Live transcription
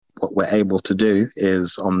what we're able to do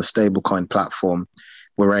is on the stablecoin platform,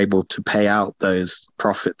 we're able to pay out those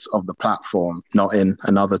profits of the platform, not in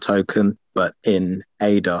another token, but in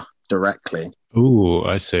ADA directly. Ooh,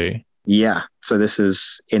 I see. Yeah. So this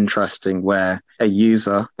is interesting where a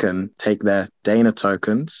user can take their Dana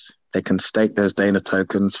tokens, they can stake those Dana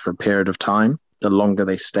tokens for a period of time. The longer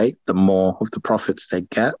they stake, the more of the profits they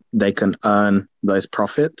get. They can earn those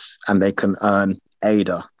profits and they can earn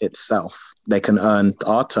ADA itself. They can earn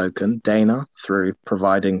our token, Dana, through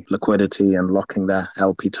providing liquidity and locking their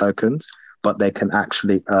LP tokens, but they can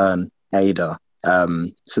actually earn ADA.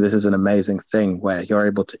 So this is an amazing thing where you're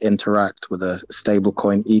able to interact with a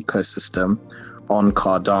stablecoin ecosystem on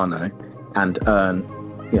Cardano and earn,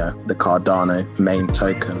 the Cardano main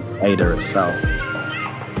token, ADA itself.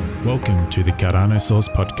 Welcome to the Cardano Source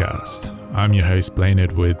Podcast. I'm your host, Blaine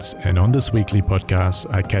Edwards, and on this weekly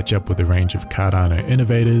podcast, I catch up with a range of Cardano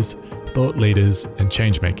innovators, thought leaders, and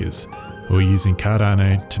changemakers who are using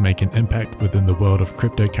Cardano to make an impact within the world of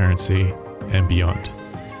cryptocurrency and beyond.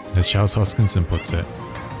 As Charles Hoskinson puts it,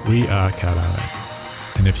 we are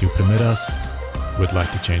Cardano, and if you'll permit us, we'd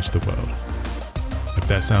like to change the world. If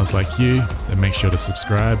that sounds like you, then make sure to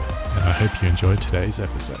subscribe, and I hope you enjoyed today's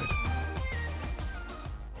episode.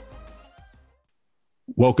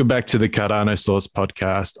 Welcome back to the Cardano Source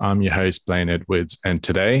Podcast. I'm your host, Blaine Edwards, and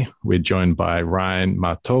today we're joined by Ryan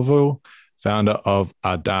Martovo, founder of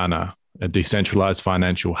Ardana, a decentralized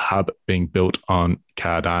financial hub being built on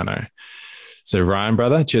Cardano. So Ryan,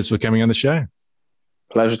 brother, cheers for coming on the show.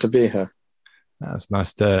 Pleasure to be here. It's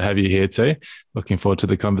nice to have you here too. Looking forward to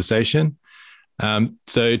the conversation.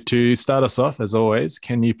 So to start us off, as always,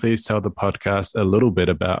 can you please tell the podcast a little bit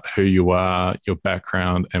about who you are, your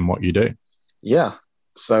background, and what you do? Yeah.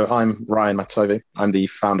 So I'm Ryan Martovo. I'm the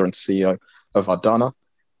founder and CEO of Ardana,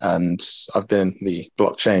 and I've been in the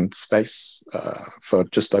blockchain space for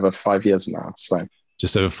just over 5 years now. So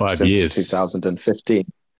just over 5 Since years. 2015.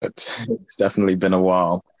 But it's definitely been a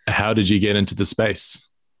while. How did you get into the space?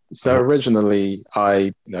 So originally,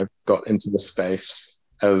 I got into the space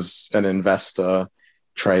as an investor,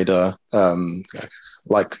 trader,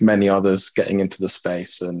 like many others getting into the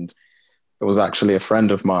space. And it was actually a friend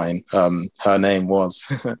of mine. Her name was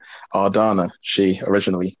Ardana. She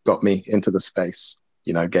originally got me into the space,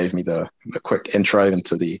 gave me the quick intro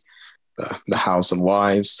into the hows and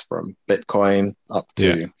whys from Bitcoin up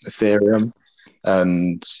to Ethereum.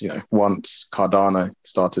 And, once Cardano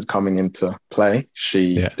started coming into play,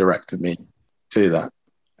 she directed me to that.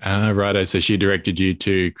 Righto. So she directed you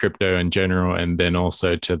to crypto in general and then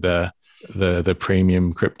also to the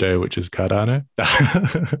premium crypto, which is Cardano.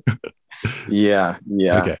 Yeah.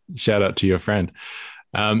 Okay. Shout out to your friend.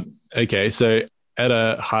 Okay. So at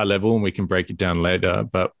a high level, and we can break it down later,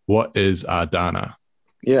 but what is Ardana?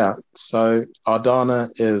 Yeah. So Ardana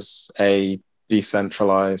is a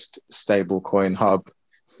decentralized stablecoin hub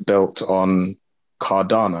built on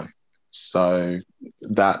Cardano. So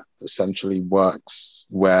that essentially works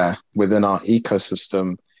where within our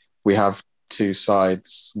ecosystem, we have two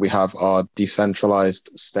sides. We have our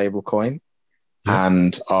decentralized stablecoin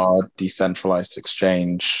and our decentralized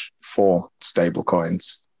exchange for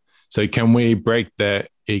stablecoins. So can we break that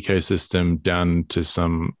ecosystem down to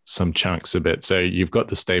some chunks a bit? So you've got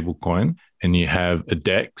the stablecoin and you have a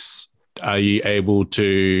DEX. Are you able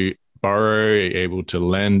to borrow? Are you able to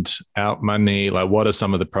lend out money? Like, what are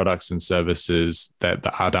some of the products and services that the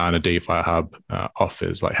Ardana DeFi Hub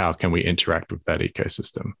offers? Like, how can we interact with that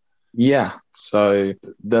ecosystem? Yeah. So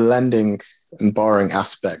the lending and borrowing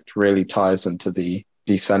aspect really ties into the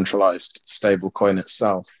decentralized stablecoin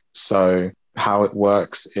itself. So how it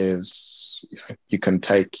works is you can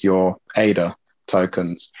take your ADA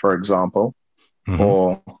tokens, for example,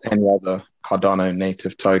 or any other Cardano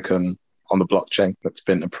native token on the blockchain that's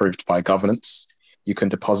been approved by governance. You can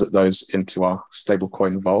deposit those into our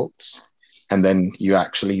stablecoin vaults, and then you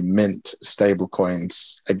actually mint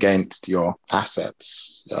stablecoins against your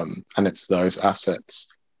assets. And it's those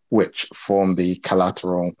assets which form the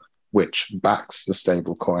collateral which backs the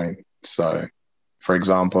stablecoin. So, for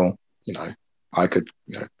example, I could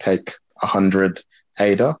take 100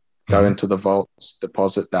 ADA, go into the vaults,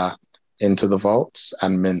 deposit that into the vaults,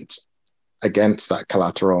 and mint against that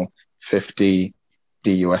collateral 50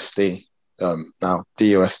 DUSD. Now,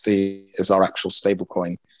 DUSD is our actual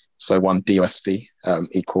stablecoin. So one DUSD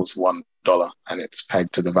equals $1, and it's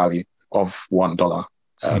pegged to the value of $1.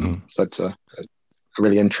 So it's a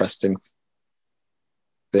really interesting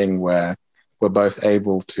thing where we're both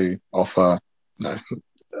able to offer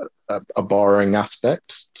a borrowing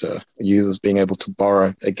aspect to users being able to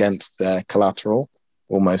borrow against their collateral,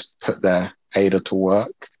 almost put their ADA to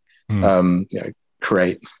work,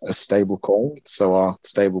 create a stable coin. So our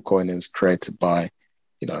stable coin is created by,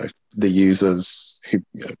 the users who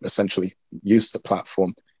essentially use the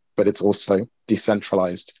platform, but it's also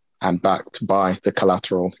decentralized and backed by the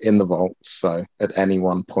collateral in the vault. So at any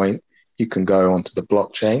one point, you can go onto the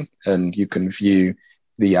blockchain and you can view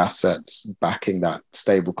the assets backing that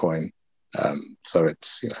stable coin. So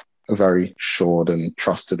it's a very short and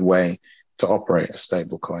trusted way to operate a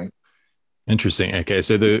stable coin. Interesting. Okay,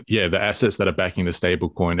 so the assets that are backing the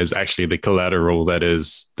stablecoin is actually the collateral that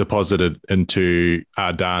is deposited into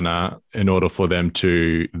Ardana in order for them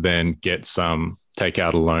to then take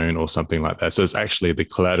out a loan or something like that. So it's actually the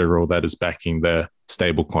collateral that is backing the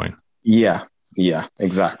stablecoin. Yeah,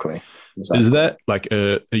 exactly. Is that like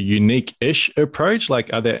a unique-ish approach?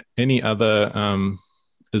 Like, are there any other?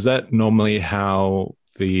 Is that normally how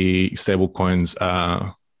the stablecoins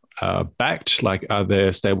are backed? Like, are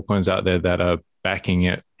there stablecoins out there that are backing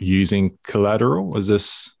it using collateral? Is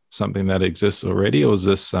this something that exists already, or is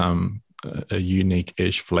this a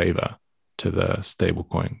unique-ish flavor to the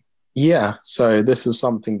stablecoin? Yeah, so this is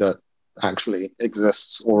something that actually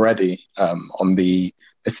exists already on the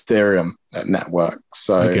Ethereum network.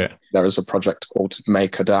 So there is a project called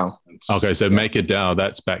MakerDAO. Okay, so MakerDAO,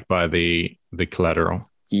 that's backed by the collateral.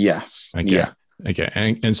 Yes. Okay. Yeah. Okay.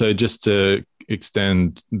 And so just to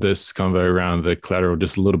extend this convo around the collateral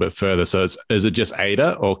just a little bit further. So is it just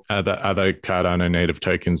ADA, or are there other Cardano native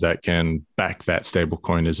tokens that can back that stable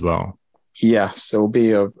coin as well? Yes, there will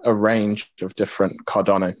be a range of different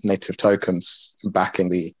Cardano native tokens backing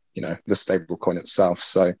the stable coin itself.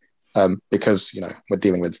 So because we're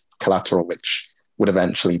dealing with collateral which would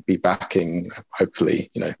eventually be backing hopefully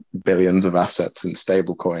billions of assets in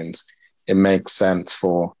stable coins, it makes sense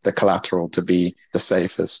for the collateral to be the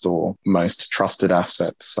safest or most trusted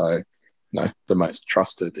asset. So the most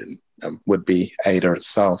trusted would be ADA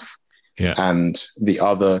itself. Yeah. And the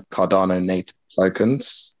other Cardano native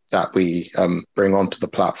tokens that we bring onto the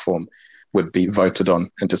platform would be voted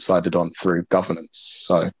on and decided on through governance.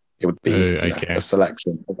 So it would be a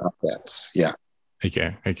selection of assets. Yeah.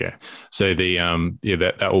 Okay. So the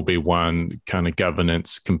that will be one kind of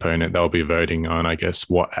governance component they'll be voting on, I guess,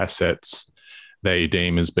 what assets they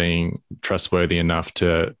deem as being trustworthy enough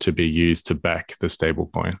to be used to back the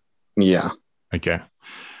stablecoin. Yeah. Okay.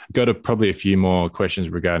 Got probably a few more questions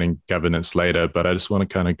regarding governance later, but I just want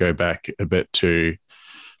to kind of go back a bit to,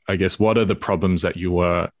 I guess, what are the problems that you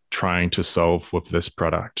are trying to solve with this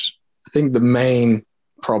product? I think the main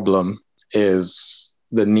problem is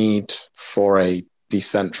the need for a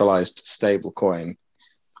decentralized stablecoin,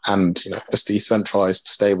 and a decentralized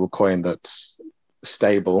stablecoin that's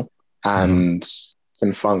stable and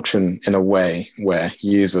can function in a way where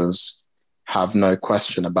users have no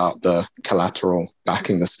question about the collateral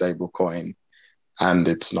backing the stablecoin, and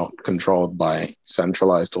it's not controlled by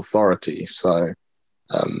centralized authority. So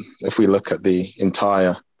if we look at the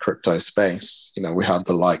entire crypto space, we have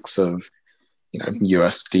the likes of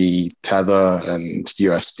USD Tether and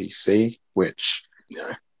USDC, which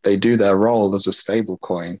they do their role as a stable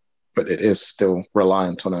coin, but it is still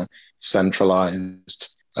reliant on a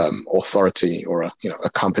centralized authority or a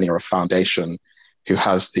company or a foundation who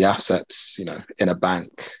has the assets, in a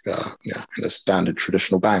bank, in a standard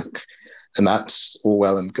traditional bank. And that's all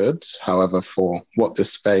well and good. However, for what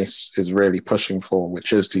this space is really pushing for,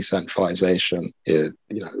 which is decentralization,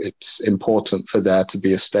 it's important for there to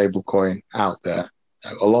be a stable coin out there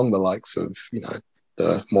along the likes of,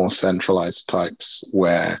 the more centralized types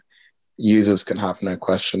where users can have no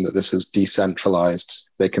question that this is decentralized.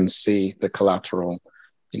 They can see the collateral,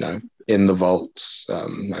 in the vaults,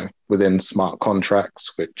 within smart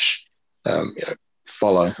contracts, which,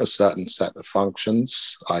 follow a certain set of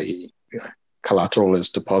functions, i.e., collateral is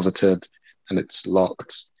deposited and it's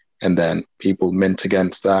locked, and then people mint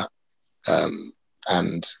against that.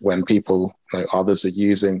 And when people, others are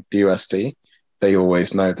using BUSD, they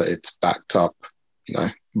always know that it's backed up,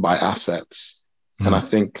 by assets. And I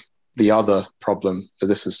think the other problem that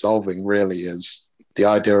this is solving really is the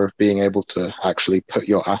idea of being able to actually put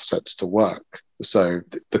your assets to work. So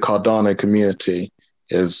the Cardano community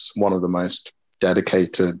is one of the most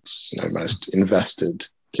dedicated, most invested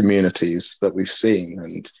communities that we've seen.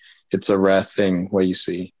 And it's a rare thing where you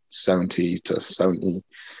see 70 to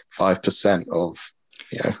 75% of,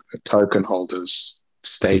 token holders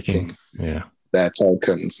staking their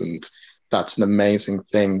tokens. And that's an amazing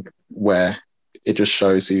thing where it just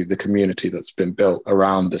shows you the community that's been built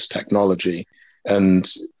around this technology. And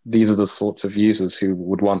these are the sorts of users who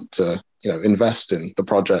would want to, invest in the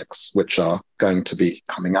projects which are going to be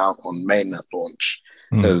coming out on mainnet launch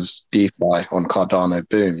as DeFi on Cardano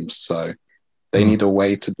booms. So they need a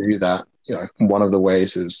way to do that, one of the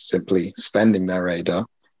ways is simply spending their ADA,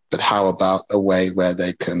 but how about a way where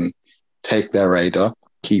they can take their ADA,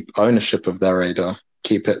 keep ownership of their ADA,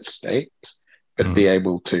 keep it staked, but be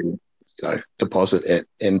able to deposit it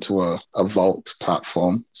into a vault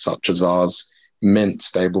platform such as ours, mint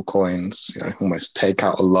stable coins, almost take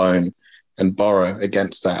out a loan and borrow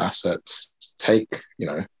against their assets, take,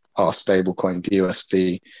 our stable coin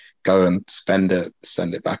USD, go and spend it,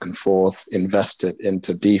 send it back and forth, invest it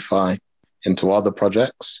into DeFi, into other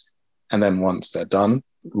projects. And then once they're done,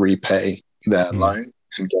 repay their loan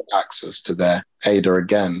and get access to their ADA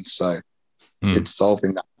again. So it's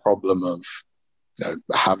solving that problem of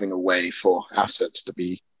having a way for assets to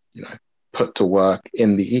be, put to work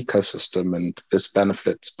in the ecosystem. And this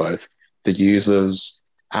benefits both the users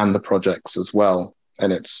and the projects as well.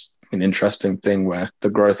 And it's an interesting thing where the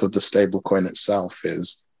growth of the stablecoin itself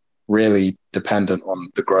is really dependent on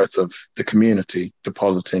the growth of the community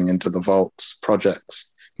depositing into the vaults,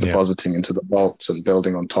 projects depositing into the vaults and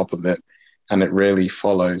building on top of it. And it really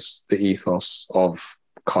follows the ethos of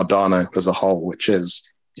Cardano as a whole, which is,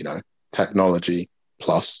 technology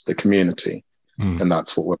plus the community. And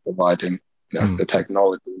that's what we're providing, the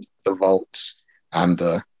technology, the vaults, and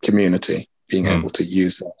the community being able to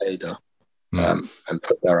use their ADA and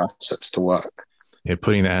put their assets to work. Yeah,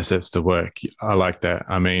 putting the assets to work. I like that.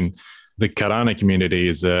 I mean, the Cardano community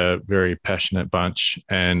is a very passionate bunch,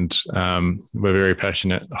 and we're very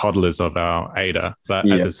passionate hodlers of our ADA. But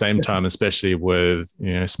at the same time, especially with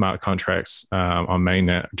smart contracts on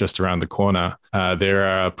mainnet just around the corner, there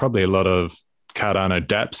are probably a lot of Cardano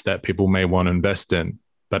dApps that people may want to invest in.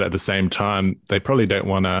 But at the same time, they probably don't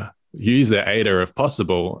want to use their ADA if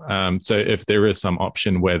possible. So if there is some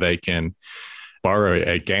option where they can borrow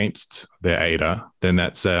against their ADA, then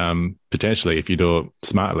that's potentially, if you do it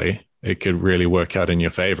smartly, it could really work out in your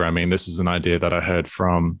favor. I mean, this is an idea that I heard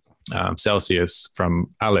from Celsius,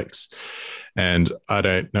 from Alex, and I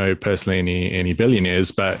don't know personally any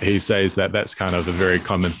billionaires, but he says that that's kind of a very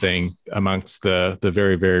common thing amongst the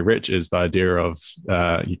very, very rich, is the idea of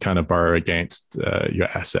you kind of borrow against your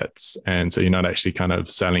assets. And so you're not actually kind of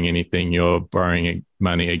selling anything, you're borrowing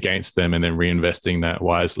money against them and then reinvesting that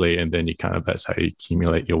wisely. And then that's how you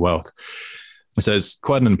accumulate your wealth. So it's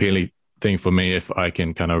quite an appealing thing for me if I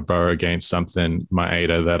can kind of borrow against something, my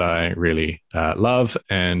ADA, that I really love,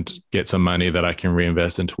 and get some money that I can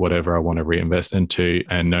reinvest into whatever I want to reinvest into,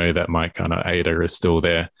 and know that my kind of ADA is still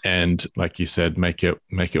there. And like you said, make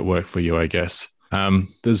it work for you, I guess.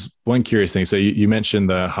 There's one curious thing. So you mentioned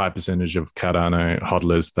the high percentage of Cardano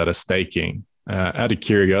hodlers that are staking. Out of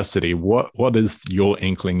curiosity, what is your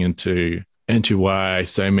inkling into why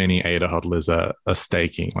so many ADA hodlers are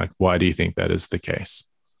staking? Like, why do you think that is the case?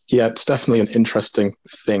 Yeah, it's definitely an interesting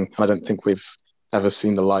thing. I don't think we've ever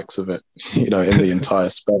seen the likes of it, in the entire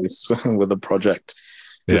space with a project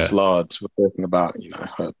this large. We're talking about,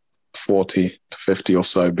 a 40 to 50 or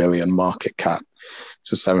so billion market cap.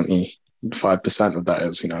 So 75% of that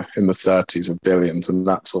is, in the 30s of billions, and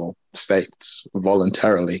that's all staked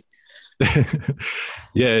voluntarily.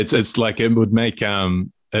 Yeah, it's like it would make,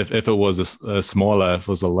 if it was a smaller, if it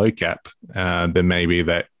was a low cap, then maybe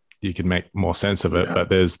that you can make more sense of it. But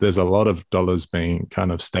there's a lot of dollars being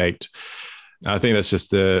kind of staked. I think that's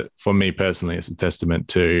just for me personally, it's a testament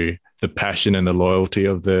to the passion and the loyalty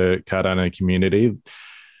of the Cardano community.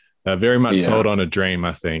 Very much sold on a dream,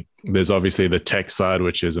 I think. There's obviously the tech side,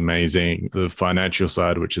 which is amazing, the financial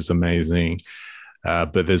side, which is amazing.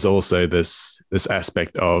 But there's also this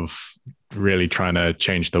aspect of really trying to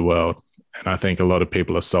change the world. And I think a lot of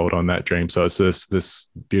people are sold on that dream. So it's this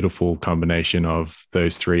beautiful combination of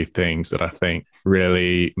those three things that I think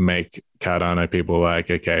really make Cardano people like,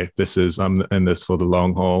 okay, I'm in this for the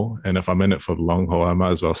long haul. And if I'm in it for the long haul, I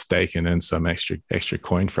might as well stake and earn some extra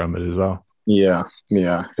coin from it as well. Yeah.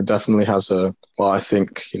 It definitely has I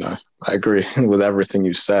think, I agree with everything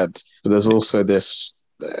you said, but there's also this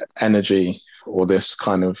energy or this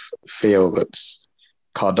kind of feel that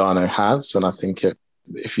Cardano has. And I think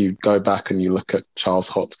if you go back and you look at Charles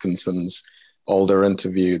Hoskinson's older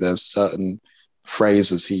interview, there's certain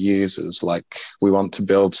phrases he uses, like, we want to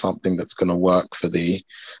build something that's going to work for the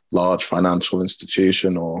large financial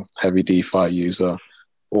institution or heavy DeFi user,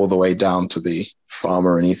 all the way down to the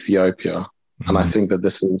farmer in Ethiopia. Mm-hmm. And I think that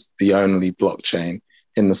this is the only blockchain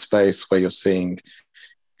in the space where you're seeing,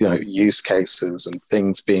 use cases and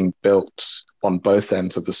things being built on both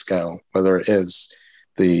ends of the scale, whether it is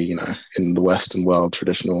the, in the Western world,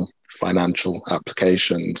 traditional financial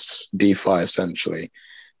applications, DeFi essentially.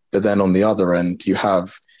 But then on the other end, you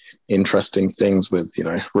have interesting things with,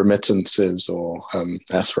 remittances or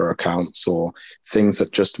escrow accounts, or things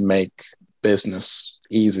that just make business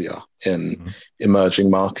easier in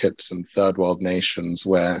emerging markets and third world nations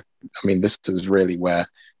where, I mean, this is really where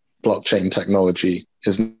blockchain technology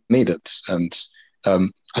is needed. And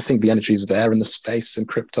I think the energy is there in the space in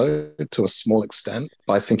crypto to a small extent,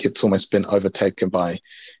 but I think it's almost been overtaken by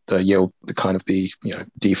the kind of the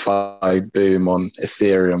DeFi boom on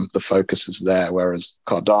Ethereum. The focus is there, whereas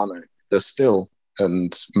Cardano, there's still,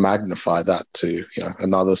 and magnify that to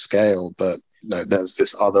another scale, but there's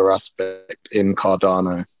this other aspect in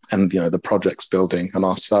Cardano and the projects building and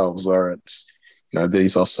ourselves where it's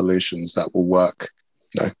these are solutions that will work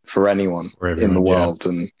for anyone in the world,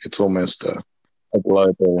 and it's almost a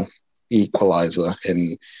global equalizer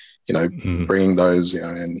in bringing those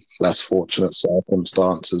in less fortunate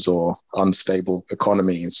circumstances or unstable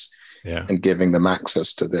economies and giving them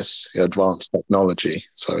access to this advanced technology.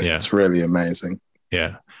 So it's really amazing.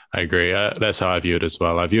 Yeah, I agree. That's how I view it as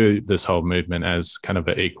well. I view this whole movement as kind of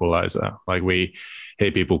an equalizer. Like, we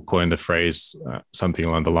hear people coin the phrase something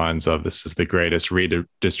along the lines of, this is the greatest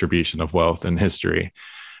redistribution of wealth in history.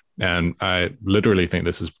 And I literally think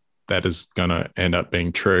that is going to end up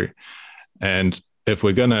being true. And if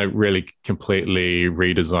we're going to really completely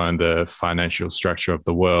redesign the financial structure of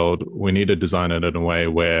the world, we need to design it in a way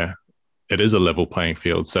where it is a level playing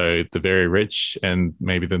field. So the very rich and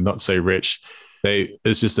maybe the not so rich,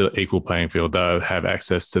 it's just an equal playing field. They'll have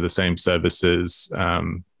access to the same services,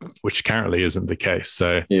 which currently isn't the case.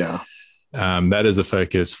 So that is a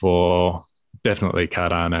focus for definitely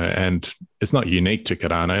Cardano, and it's not unique to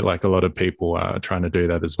Cardano. Like, a lot of people are trying to do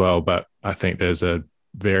that as well, but I think there's a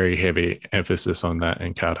very heavy emphasis on that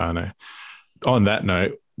in Cardano. On that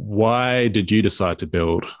note, why did you decide to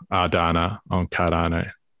build Ardana on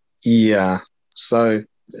Cardano? Yeah, so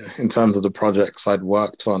in terms of the projects I'd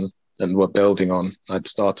worked on and were building on, I'd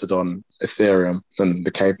started on Ethereum, and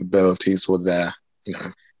the capabilities were there,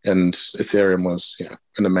 and Ethereum was,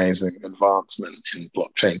 an amazing advancement in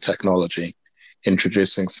blockchain technology,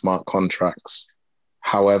 introducing smart contracts.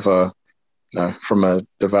 However, from a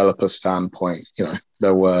developer standpoint,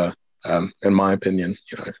 there were, in my opinion,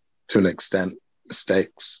 to an extent,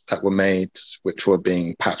 mistakes that were made, which were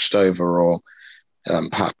being patched over, or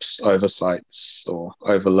perhaps oversights or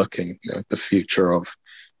overlooking the future of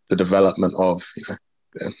the development of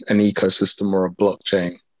an ecosystem or a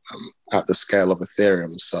blockchain at the scale of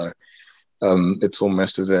Ethereum. So it's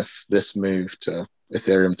almost as if this move to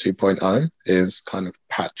Ethereum 2.0 is kind of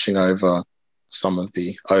patching over some of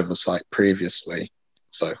the oversight previously.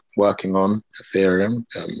 So working on Ethereum,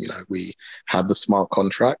 we had the smart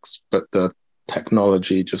contracts, but the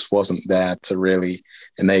technology just wasn't there to really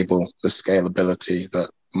enable the scalability that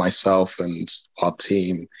myself and our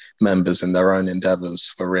team members in their own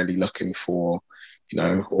endeavors were really looking for,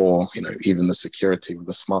 or even the security with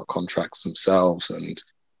the smart contracts themselves and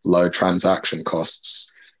low transaction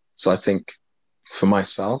costs. So I think for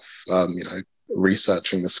myself,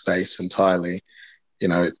 researching the space entirely,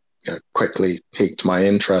 it quickly piqued my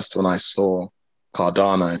interest when I saw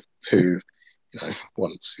Cardano, who,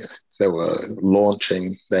 once they were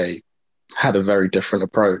launching, they had a very different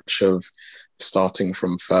approach of starting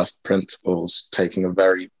from first principles, taking a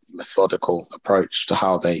very methodical approach to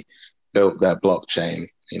how they built their blockchain,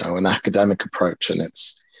 an academic approach. And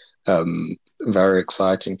it's very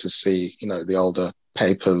exciting to see, the older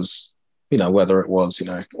papers, whether it was,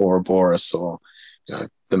 Ouroboros or,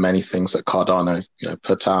 the many things that Cardano,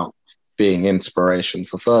 put out, being inspiration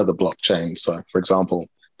for further blockchains. So, for example,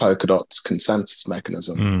 Polkadot's consensus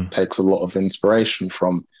mechanism takes a lot of inspiration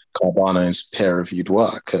from Cardano's peer-reviewed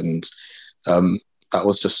work. And that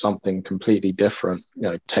was just something completely different,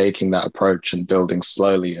 taking that approach and building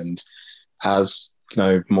slowly. And as,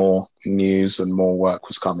 more news and more work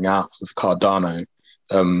was coming out of Cardano,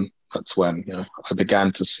 that's when, I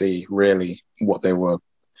began to see really what they were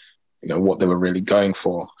really going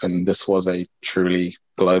for. And this was a truly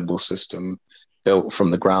global system built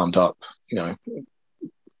from the ground up,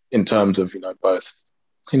 in terms of, both,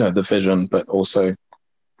 the vision, but also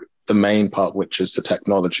the main part, which is the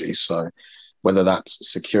technology. So whether that's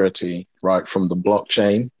security, right from the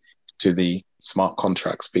blockchain to the smart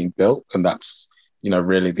contracts being built, and that's,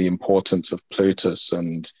 really the importance of Plutus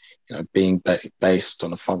and, being based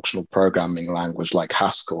on a functional programming language like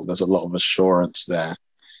Haskell. There's a lot of assurance there,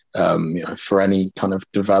 for any kind of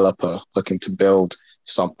developer looking to build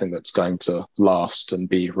something that's going to last and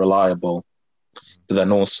be reliable. But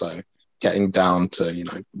then also getting down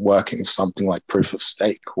to, working with something like proof of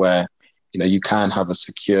stake, where, you can have a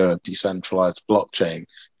secure, decentralized blockchain,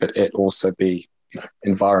 but it also be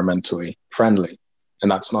environmentally friendly. And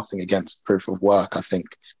that's nothing against proof of work. I think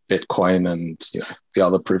Bitcoin and the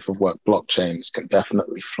other proof of work blockchains can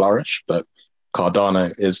definitely flourish, but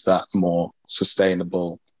Cardano is that more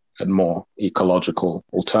sustainable and more ecological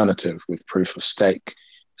alternative with proof of stake,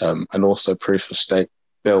 and also proof of stake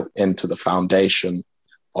built into the foundation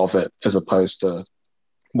of it, as opposed to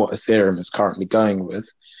what Ethereum is currently going with,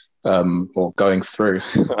 or going through,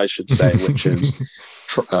 I should say, which is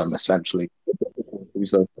essentially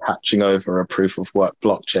hatching over a proof of work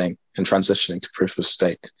blockchain and transitioning to proof of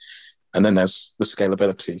stake. And then there's the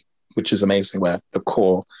scalability, which is amazing, where the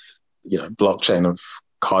core, blockchain of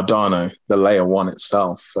Cardano, the layer one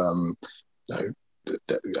itself,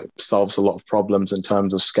 solves a lot of problems in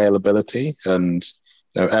terms of scalability, and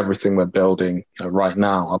everything we're building right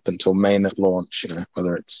now up until mainnet launch,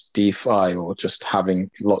 whether it's DeFi or just having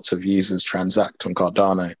lots of users transact on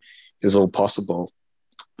Cardano, is all possible.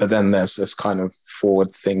 But then there's this kind of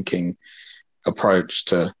forward-thinking approach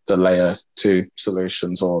to the layer two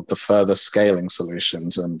solutions or the further scaling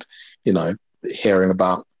solutions, and hearing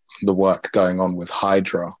about the work going on with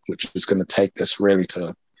Hydra, which is going to take this really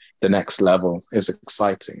to the next level, is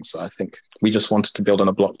exciting. So I think we just wanted to build on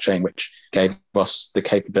a blockchain which gave us the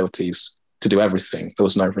capabilities to do everything. There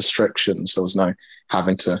was no restrictions. There was no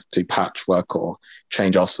having to do patchwork or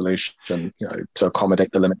change our solution, to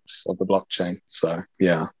accommodate the limits of the blockchain. So,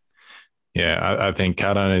 yeah. Yeah, I think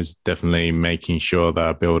Cardano is definitely making sure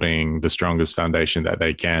they're building the strongest foundation that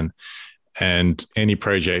they can. And any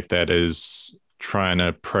project that is trying to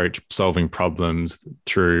approach solving problems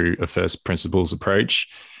through a first principles approach,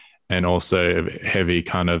 and also a heavy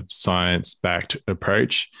kind of science-backed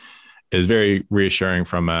approach, is very reassuring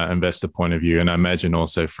from an investor point of view. And I imagine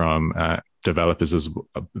also from developers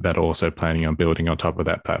that are also planning on building on top of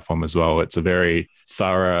that platform as well. It's a very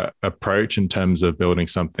thorough approach in terms of building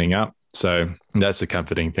something up. So that's a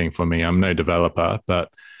comforting thing for me. I'm no developer, but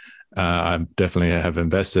I definitely have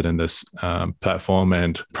invested in this platform,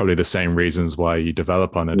 and probably the same reasons why you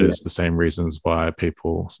develop on it is the same reasons why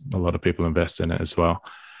a lot of people invest in it as well.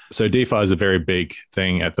 So DeFi is a very big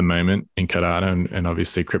thing at the moment in Cardano and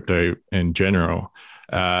obviously crypto in general.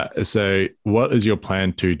 So what is your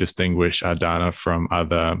plan to distinguish Cardano from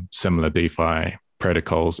other similar DeFi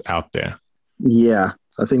protocols out there? Yeah,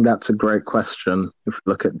 I think that's a great question. If you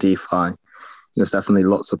look at DeFi, there's definitely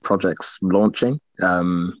lots of projects launching,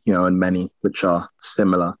 and many which are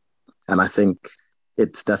similar. And I think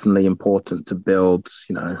it's definitely important to build,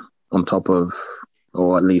 on top of,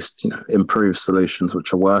 or at least, improve solutions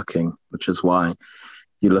which are working, which is why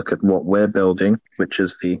you look at what we're building, which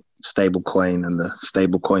is the stablecoin and the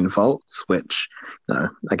stablecoin vaults, which,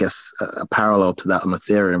 I guess a parallel to that on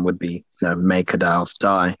Ethereum would be, MakerDAO's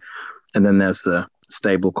DAI. And then there's the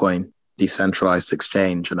stablecoin decentralized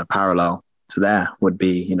exchange, and a parallel to there would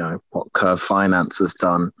be, what Curve Finance has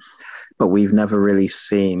done. But we've never really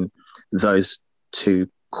seen those two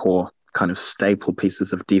core kind of staple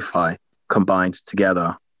pieces of DeFi combined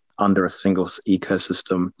together under a single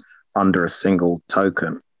ecosystem, under a single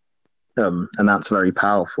token. And that's very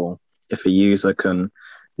powerful. If a user can,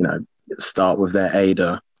 start with their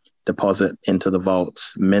ADA, deposit into the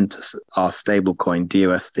vaults, mint our stablecoin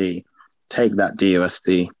DUSD, take that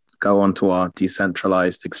DUSD, go onto our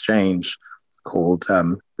decentralized exchange called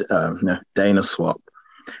DanaSwap,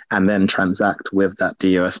 and then transact with that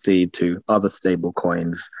DUSD to other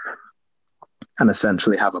stablecoins, and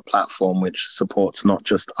essentially have a platform which supports not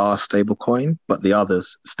just our stablecoin, but the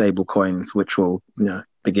others' stablecoins, which will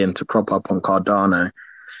begin to crop up on Cardano.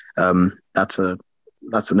 That's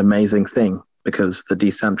an amazing thing, because the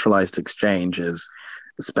decentralized exchange is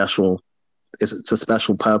it's a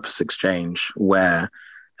special purpose exchange where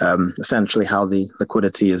essentially how the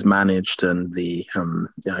liquidity is managed, and the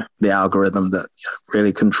algorithm that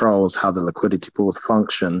really controls how the liquidity pools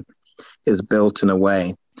function is built in a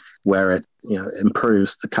way where it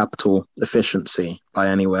improves the capital efficiency by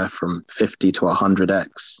anywhere from 50 to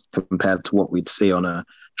 100x compared to what we'd see on a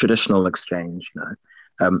traditional exchange.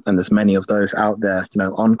 And there's many of those out there,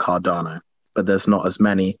 on Cardano, but there's not as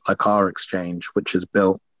many like our exchange, which is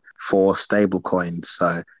built for stablecoins.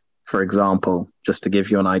 So, for example, just to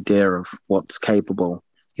give you an idea of what's capable,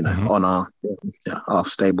 on our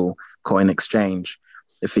stable coin exchange,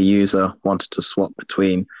 if a user wanted to swap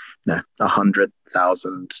between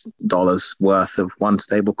 $100,000 worth of one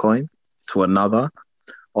stablecoin to another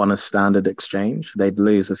on a standard exchange, they'd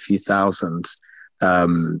lose a few thousand,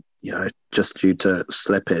 just due to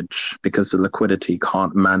slippage, because the liquidity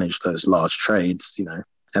can't manage those large trades.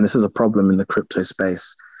 And this is a problem in the crypto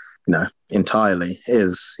space, entirely,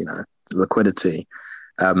 is liquidity.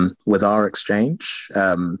 With our exchange,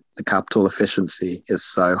 the capital efficiency is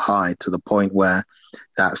so high to the point where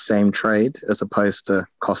that same trade, as opposed to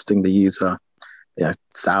costing the user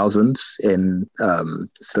thousands in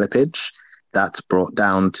slippage, that's brought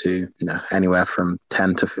down to anywhere from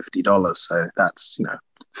 $10 to $50. So that's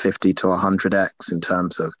 50 to 100x in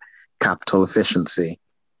terms of capital efficiency.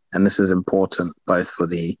 And this is important both for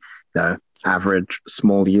the average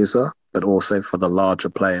small user, but also for the larger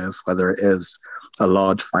players, whether it is a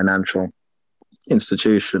large financial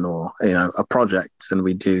institution or a project. And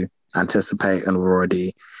we do anticipate, and we're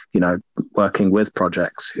already working with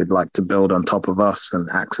projects who'd like to build on top of us and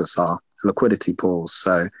access our liquidity pools.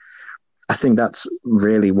 So I think that's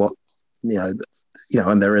really what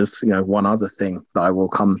and there is one other thing that I will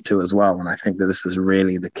come to as well, and I think that this is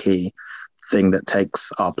really the key thing that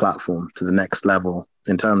takes our platform to the next level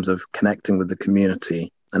in terms of connecting with the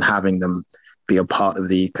community and having them be a part of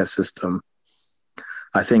the ecosystem.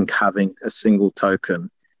 I think having a single token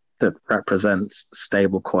that represents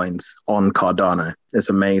stablecoins on Cardano is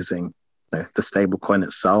amazing. The stablecoin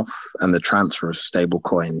itself and the transfer of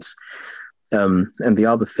stablecoins. And the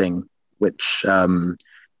other thing, which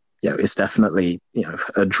is definitely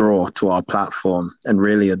a draw to our platform and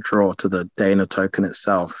really a draw to the Dana token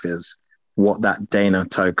itself, is what that Dana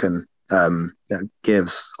token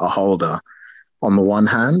gives a holder. On the one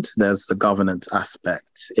hand, there's the governance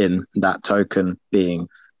aspect in that token being,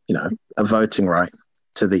 a voting right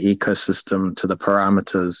to the ecosystem, to the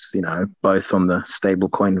parameters, both on the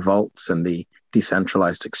stablecoin vaults and the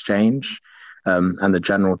decentralized exchange, and the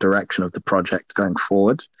general direction of the project going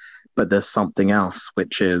forward. But there's something else,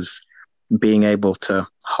 which is being able to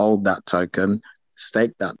hold that token,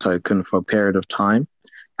 stake that token for a period of time,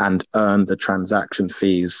 and earn the transaction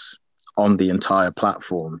fees on the entire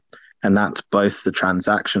platform. And that's both the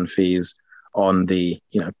transaction fees on the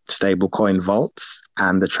stablecoin vaults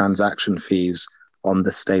and the transaction fees on the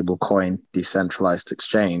stablecoin decentralized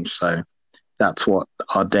exchange. So that's what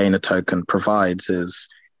our Dana token provides, is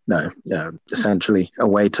essentially a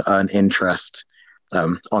way to earn interest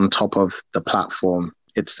on top of the platform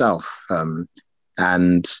itself.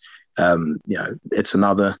 It's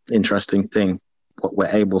another interesting thing. What we're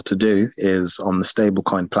able to do is on the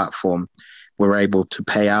stablecoin platform, we're able to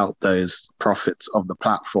pay out those profits of the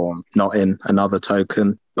platform, not in another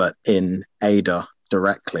token, but in ADA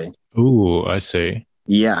directly. Ooh, I see.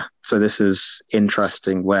 Yeah. So this is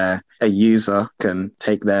interesting, where a user can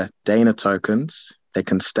take their Dana tokens, they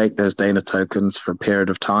can stake those Dana tokens for a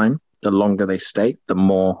period of time. The longer they stake, the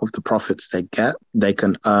more of the profits they get. They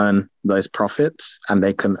can earn those profits, and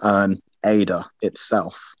they can earn ADA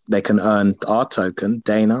itself. They can earn our token,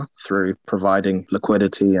 Dana, through providing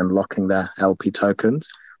liquidity and locking their LP tokens,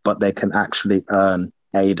 but they can actually earn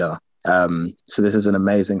ADA. So this is an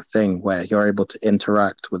amazing thing where you're able to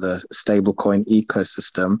interact with a stablecoin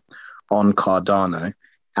ecosystem on Cardano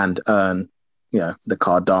and earn, the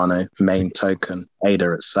Cardano main token,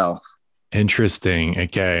 ADA itself. Interesting.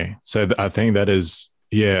 Okay. So I think that is,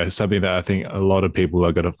 something that I think a lot of people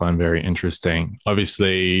are going to find very interesting.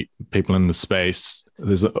 Obviously, people in the space,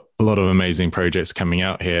 there's a lot of amazing projects coming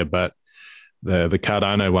out here, but the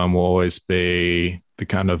Cardano one will always be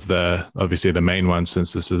obviously the main one,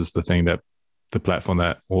 since this is the thing that the platform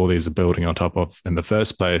that all these are building on top of in the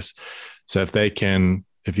first place. So if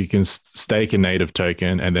you can stake a native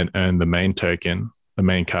token and then earn the main token, the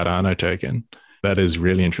main Cardano token, that is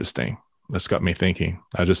really interesting. That's got me thinking.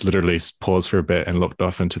 I just literally paused for a bit and looked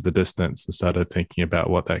off into the distance and started thinking about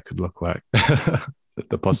what that could look like,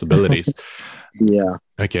 the possibilities. Yeah.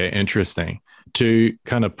 Okay, interesting. To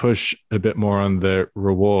kind of push a bit more on the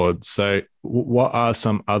rewards. So what are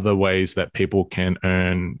some other ways that people can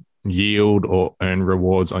earn yield or earn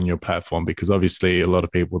rewards on your platform? Because obviously a lot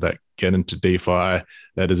of people that get into DeFi,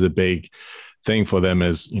 that is a big thing for them,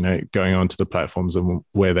 is, going onto the platforms and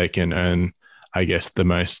where they can earn, I guess, the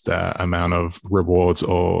most amount of rewards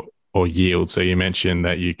or yield. So you mentioned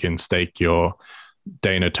that you can stake your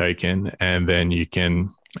Dana token and then you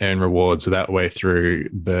can earn rewards that way through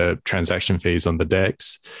the transaction fees on the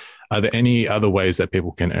DEX. Are there any other ways that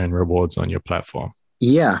people can earn rewards on your platform?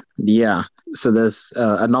 Yeah. So there's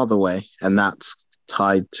another way, and that's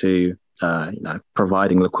tied to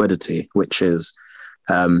providing liquidity, which is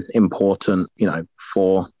important,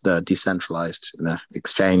 for the decentralized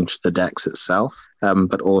exchange, the DEX itself,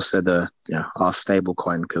 but also our stable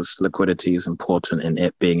coin, because liquidity is important in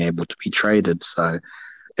it being able to be traded. So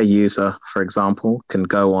a user, for example, can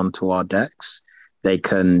go onto our DEX. They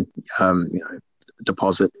can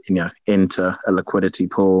deposit into a liquidity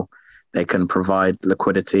pool. They can provide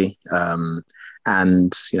liquidity,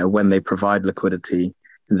 and when they provide liquidity,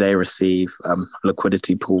 they receive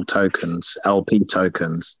liquidity pool tokens, LP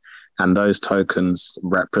tokens, and those tokens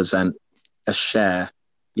represent a share,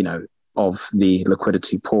 of the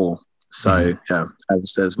liquidity pool. So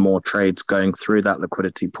as there's more trades going through that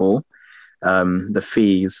liquidity pool, the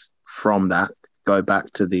fees from that go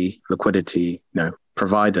back to the liquidity,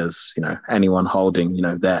 providers, anyone holding,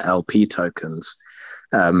 their LP tokens.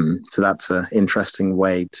 So that's an interesting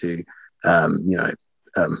way to,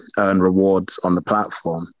 earn rewards on the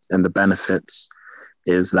platform. And the benefits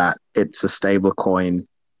is that it's a stable coin,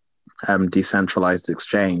 decentralized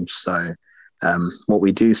exchange. So what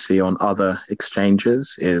we do see on other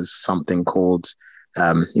exchanges is something called,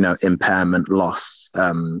 impairment loss.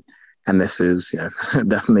 And this is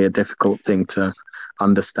definitely a difficult thing to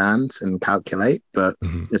understand and calculate, but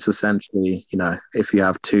it's essentially, if you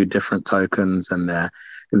have two different tokens and they're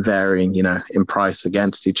varying, in price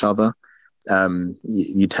against each other,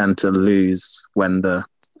 you tend to lose when the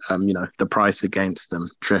price against them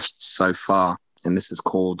drifts so far. And this is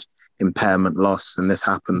called impairment loss. And this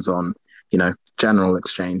happens on, general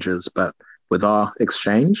exchanges, but with our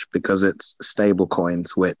exchange, because it's stable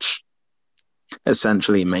coins, which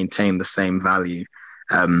essentially maintain the same value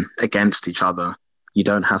against each other, you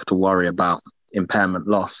don't have to worry about impairment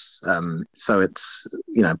loss. So it's,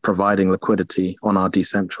 providing liquidity on our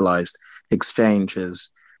decentralized exchange is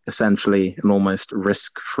essentially an almost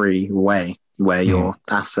risk-free way where your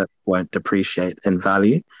asset won't depreciate in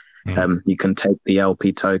value. You can take the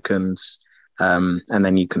LP tokens and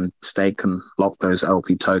then you can stake and lock those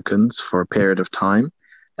LP tokens for a period of time.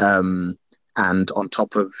 And on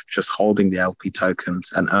top of just holding the LP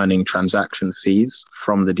tokens and earning transaction fees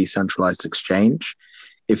from the decentralized exchange,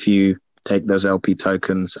 if you take those LP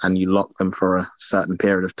tokens and you lock them for a certain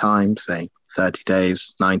period of time, say 30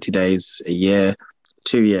 days, 90 days, a year,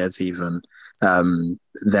 2 years even,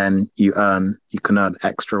 then you can earn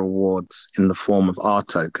extra rewards in the form of our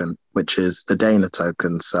token, which is the Dana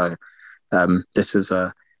token. So this is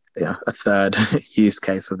a third use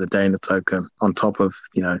case of the Dana token on top of,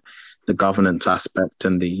 the governance aspect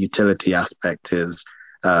and the utility aspect is,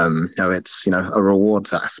 it's, a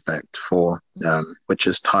rewards aspect for, which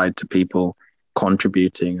is tied to people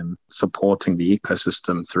contributing and supporting the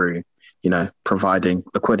ecosystem through, providing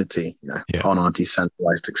liquidity, on our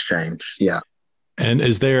decentralized exchange. Yeah. And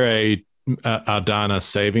is there a Ardana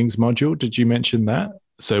savings module? Did you mention that?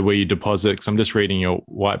 So where you deposit, because I'm just reading your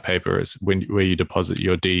white paper, is where you deposit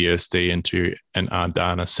your DUSD into an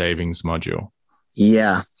Ardana savings module.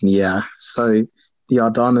 Yeah. So the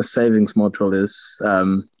Ardana savings module is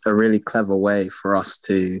a really clever way for us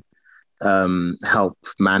to help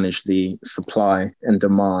manage the supply and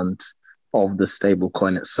demand of the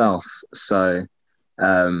stablecoin itself. So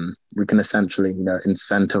we can essentially,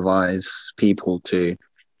 incentivize people to,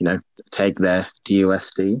 take their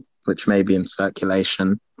DUSD, which may be in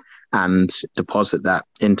circulation, and deposit that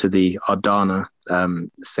into the Ardana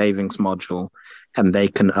savings module, and they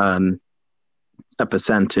can earn a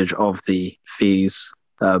percentage of the fees,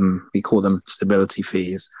 we call them stability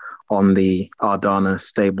fees, on the Ardana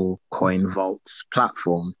stablecoin vaults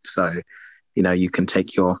platform. So, you can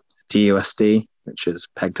take your DUSD, which is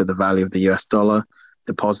pegged to the value of the US dollar,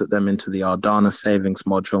 deposit them into the Ardana savings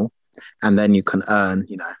module, and then you can earn,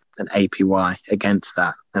 an APY against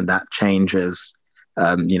that. And that changes,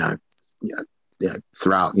 throughout,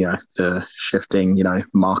 the shifting,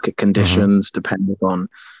 market conditions, depending on,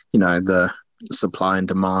 the supply and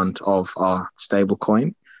demand of our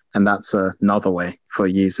stablecoin. And that's another way for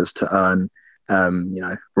users to earn,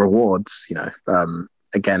 rewards,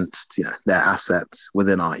 against their assets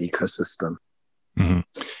within our ecosystem.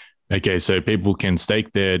 Okay, so people can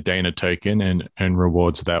stake their Dana token and earn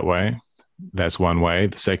rewards that way. That's one way.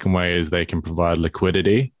 The second way is they can provide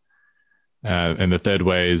liquidity. And the third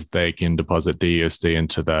way is they can deposit DUSD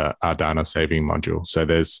into the Ardana saving module. So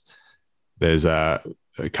there's a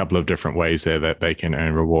couple of different ways there that they can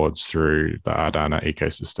earn rewards through the Ardana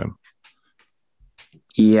ecosystem.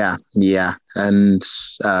 Yeah. And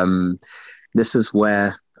this is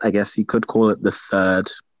where I guess you could call it the third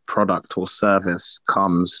product or service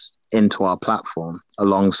comes into our platform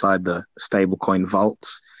alongside the stablecoin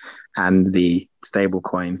vaults and the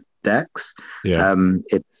stablecoin DEX.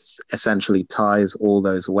 It's essentially ties all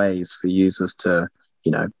those ways for users to,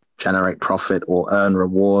 generate profit or earn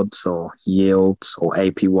rewards or yields or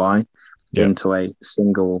APY into a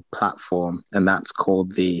single platform. And that's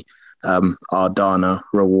called the Ardana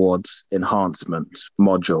Rewards Enhancement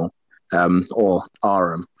Module, or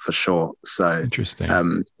AREM for short. So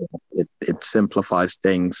interesting. It simplifies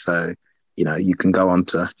things. So, you can go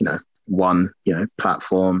onto, one,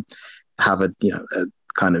 platform, have a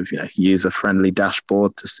kind of user-friendly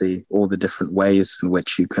dashboard to see all the different ways in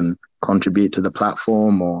which you can contribute to the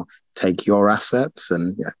platform or take your assets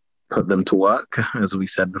and put them to work, as we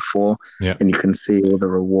said before. And you can see all the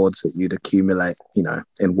rewards that you'd accumulate,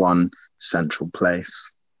 in one central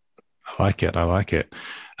place. I like it. I like it.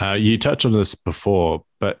 You touched on this before,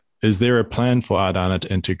 but is there a plan for Ardana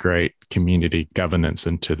to integrate community governance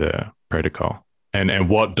into the protocol? And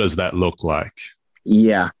what does that look like?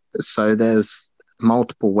 Yeah, so there's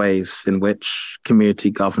multiple ways in which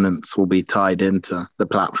community governance will be tied into the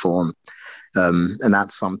platform. And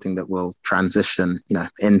that's something that will transition,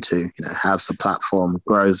 into, as the platform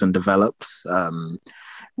grows and develops,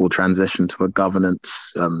 we'll transition to a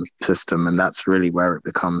governance system, and that's really where it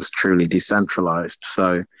becomes truly decentralized.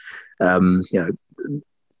 So,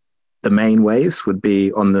 the main ways would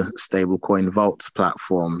be on the stablecoin vaults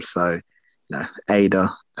platform. So, ADA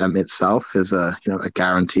itself is a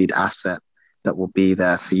guaranteed asset that will be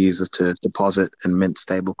there for users to deposit and mint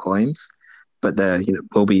stable coins. But there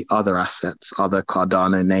will be other assets, other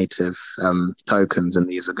Cardano native tokens, and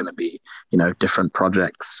these are going to be, different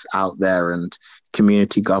projects out there, and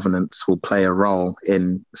community governance will play a role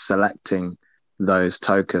in selecting those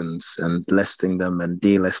tokens and listing them and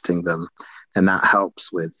delisting them. And that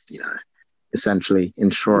helps with, essentially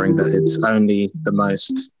ensuring that it's only the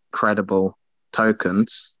most credible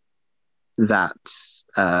tokens that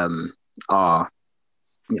are,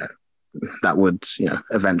 that would,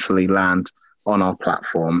 eventually land on our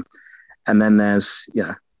platform. And then there's,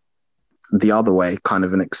 the other way, kind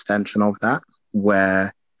of an extension of that,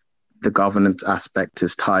 where the governance aspect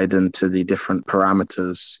is tied into the different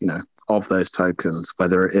parameters, of those tokens,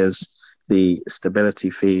 whether it is the stability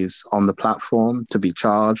fees on the platform to be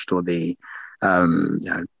charged, or the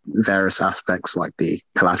various aspects like the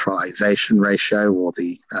collateralization ratio or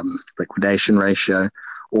the liquidation ratio,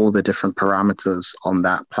 all the different parameters on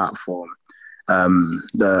that platform.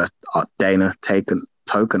 The Dana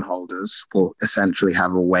token holders will essentially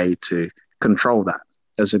have a way to control that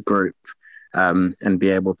as a group, and be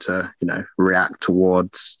able to, react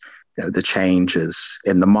towards the changes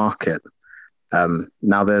in the market.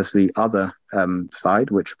 Now there's the other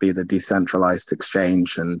side, which would be the decentralized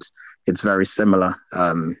exchange, and it's very similar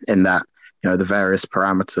in that, the various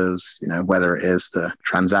parameters, whether it is the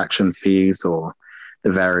transaction fees or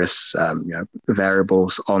the various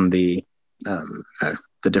variables on the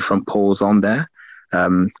different pools on there,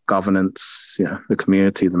 governance, the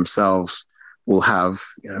community themselves will have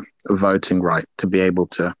a voting right to be able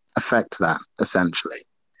to affect that, essentially.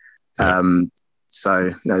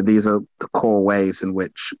 So these are the core ways in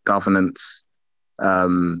which governance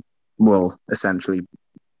will essentially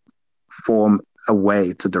form a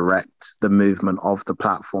way to direct the movement of the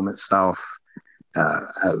platform itself.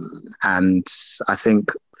 And I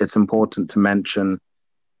think it's important to mention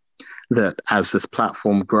that as this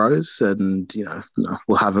platform grows, and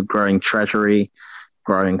we'll have a growing treasury,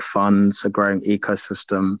 growing funds, a growing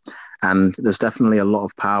ecosystem, and there's definitely a lot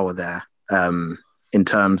of power there in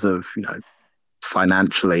terms of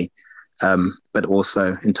financially, but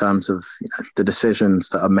also in terms of the decisions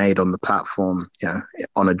that are made on the platform.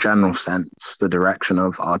 On a general sense, the direction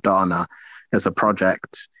of Ardana as a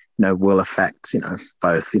project, will affect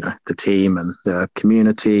both the team and the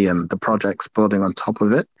community and the projects building on top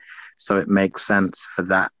of it. So it makes sense for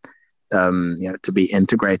that to be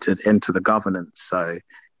integrated into the governance. So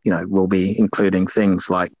we'll be including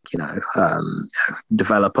things like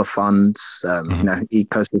developer funds,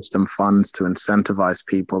 ecosystem funds to incentivize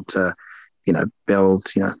people to build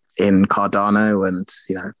in Cardano and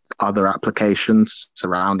other applications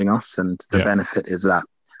surrounding us. And the benefit is that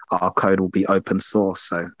our code will be open source,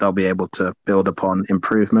 so they'll be able to build upon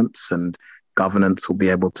improvements, and governance will be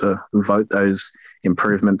able to vote those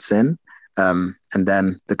improvements in. And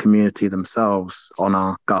then the community themselves on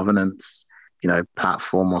our governance,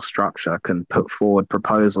 platform or structure can put forward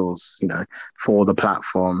proposals, for the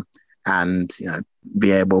platform, and,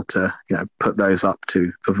 be able to, put those up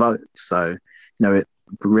to a vote. So, it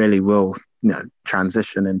really will,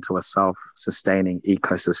 transition into a self-sustaining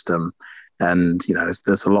ecosystem. And,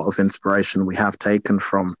 there's a lot of inspiration we have taken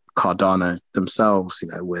from Cardano themselves,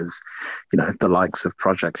 with, the likes of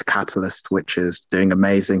Project Catalyst, which is doing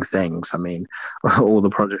amazing things. I mean,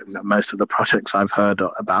 most of the projects I've heard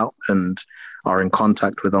about and are in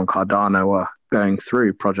contact with on Cardano are going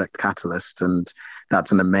through Project Catalyst, and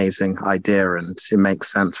that's an amazing idea. And it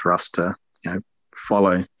makes sense for us to,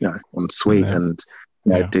 follow, on suite and,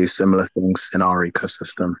 do similar things in our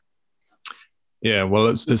ecosystem. Yeah, well,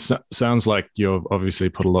 it sounds like you've obviously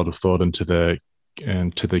put a lot of thought into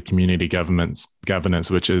the community governance,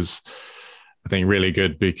 which is, I think, really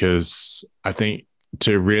good, because I think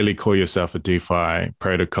to really call yourself a DeFi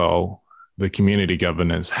protocol, the community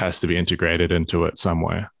governance has to be integrated into it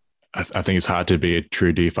somewhere. I think it's hard to be a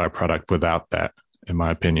true DeFi product without that, in my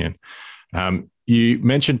opinion. you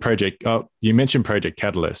mentioned Project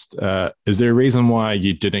Catalyst. Is there a reason why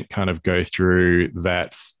you didn't kind of go through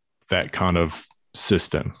that kind of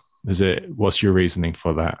system? What's your reasoning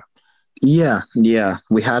for that? Yeah,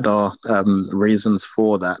 we had our reasons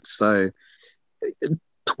for that. So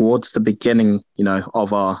towards the beginning,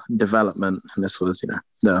 of our development, and this was,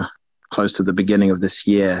 the close to the beginning of this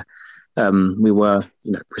year, we were,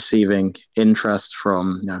 receiving interest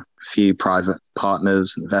from a few private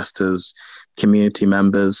partners, investors, community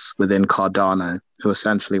members within Cardano who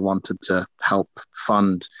essentially wanted to help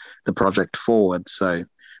fund the project forward. So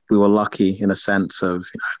we were lucky in a sense of,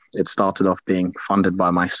 it started off being funded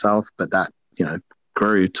by myself, but that,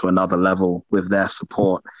 grew to another level with their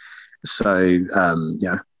support. So,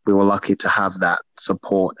 we were lucky to have that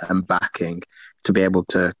support and backing to be able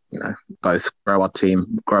to, both grow our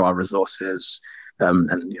team, grow our resources,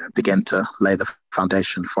 and begin to lay the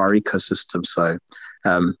foundation for our ecosystem. So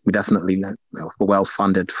we definitely were well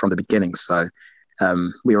funded from the beginning. So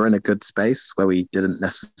we were in a good space where we didn't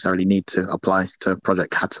necessarily need to apply to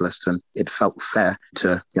Project Catalyst, and it felt fair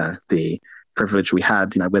to the privilege we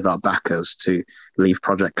had with our backers to leave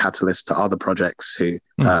Project Catalyst to other projects who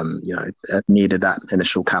needed that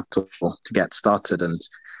initial capital to get started. And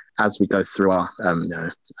as we go through our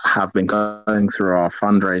have been going through our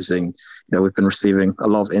fundraising, we've been receiving a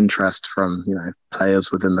lot of interest from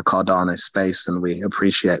players within the Cardano space, and we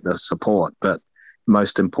appreciate the support. But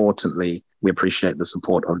most importantly, we appreciate the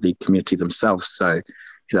support of the community themselves. So,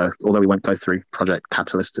 although we won't go through Project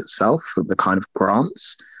Catalyst itself, the kind of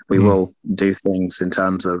grants, we will do things in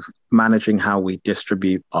terms of managing how we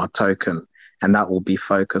distribute our token, and that will be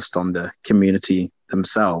focused on the community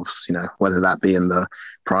themselves, whether that be in the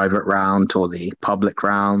private round or the public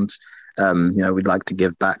round. We'd like to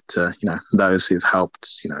give back to, those who've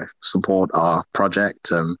helped, support our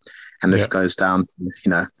project. And this goes down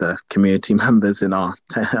to, the community members in our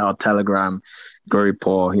Telegram group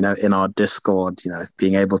or, in our Discord,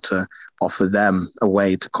 being able to offer them a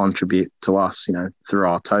way to contribute to us, through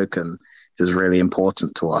our token is really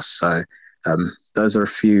important to us. So those are a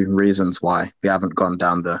few reasons why we haven't gone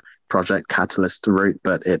down the Project Catalyst route,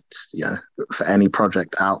 but it's, for any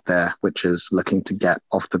project out there which is looking to get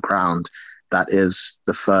off the ground, that is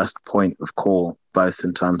the first point of call, both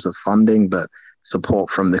in terms of funding, but support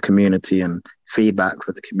from the community and feedback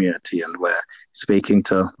for the community. And we're speaking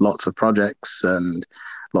to lots of projects, and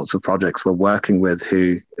lots of projects we're working with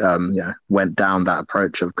who went down that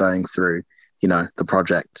approach of going through, the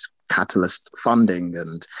Project Catalyst funding.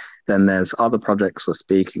 And then there's other projects we're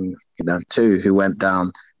speaking, to who went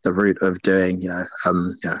down the route of doing, a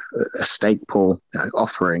stake pool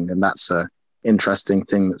offering. And that's a interesting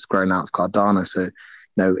thing that's grown out of Cardano. So,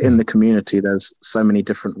 in the community, there's so many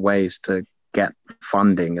different ways to get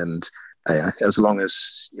funding. And as long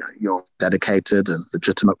as you're dedicated and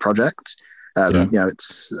legitimate project,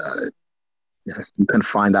 it's, you can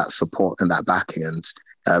find that support and that backing,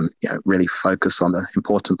 and really focus on the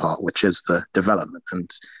important part, which is the development. And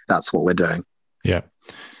that's what we're doing. Yeah.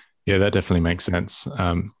 Yeah, that definitely makes sense.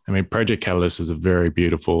 Project Catalyst is a very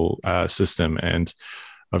beautiful system, and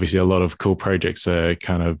obviously a lot of cool projects are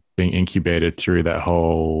kind of being incubated through that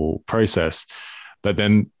whole process. But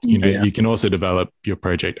then, you can also develop your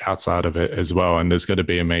project outside of it as well. And there's got to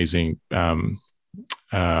be amazing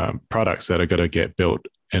products that are going to get built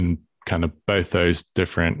in kind of both those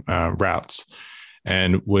different routes.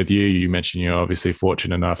 And with you mentioned you're obviously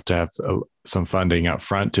fortunate enough to have some funding up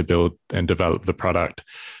front to build and develop the product.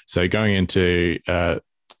 So going into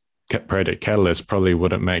Project Catalyst probably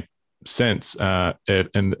wouldn't make sense in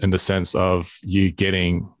the sense of you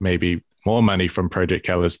getting maybe more money from Project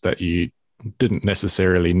Catalyst that you didn't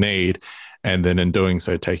necessarily need, and then in doing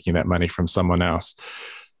so taking that money from someone else.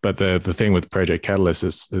 But the thing with Project Catalyst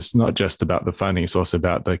is it's not just about the funding, it's also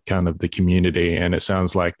about the kind of the community. And it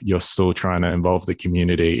sounds like you're still trying to involve the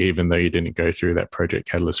community, even though you didn't go through that Project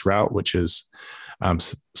Catalyst route, which is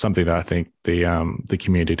something that I think the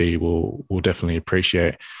community will definitely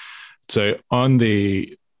appreciate. So on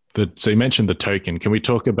so you mentioned the token. Can we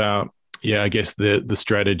talk about, I guess the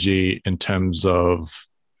strategy in terms of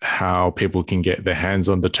how people can get their hands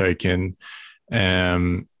on the token,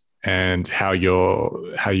 and how you're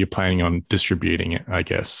planning on distributing it, I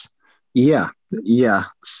guess? Yeah.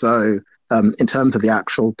 So in terms of the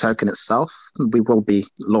actual token itself, we will be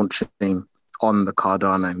launching on the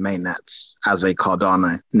Cardano mainnets as a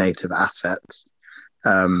Cardano native asset.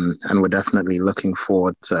 And we're definitely looking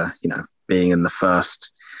forward to, being in the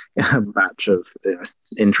first batch of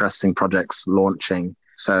interesting projects launching.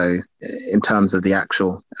 So in terms of the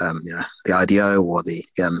actual, the IDO or the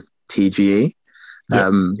TGE,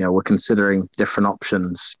 Yep. We're considering different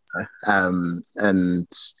options, and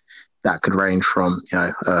that could range from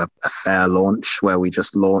a fair launch where we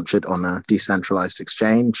just launch it on a decentralized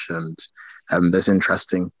exchange, and there's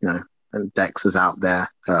interesting dexes out there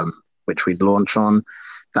which we'd launch on.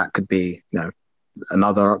 That could be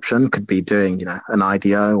another option could be doing an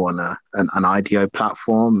IDO on an IDO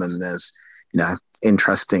platform, and there's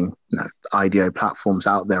interesting IDO platforms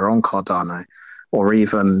out there on Cardano, or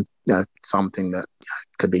even something that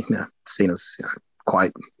could be seen as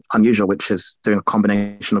quite unusual, which is doing a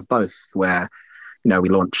combination of both, where we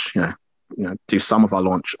launch do some of our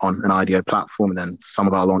launch on an IDO platform, and then some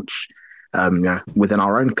of our launch within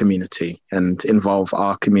our own community, and involve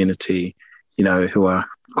our community who are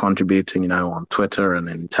contributing on Twitter and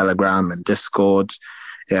in Telegram and Discord,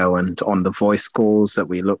 and on the voice calls that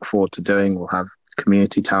we look forward to doing. We'll have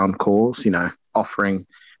community town calls offering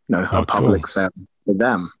a public sale for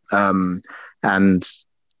them, and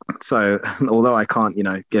so although I can't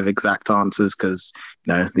give exact answers, because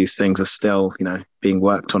these things are still being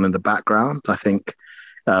worked on in the background, I think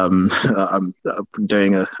I'm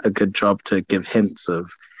doing a good job to give hints of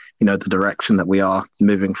the direction that we are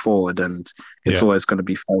moving forward, and it's always going to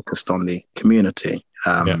be focused on the community.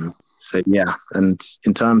 So and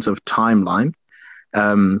in terms of timeline,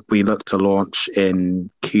 we look to launch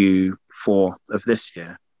in Q4 of this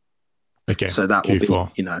year. Okay. So that will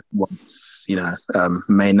Q4. be once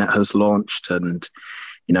mainnet has launched, and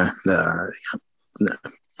the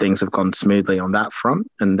things have gone smoothly on that front,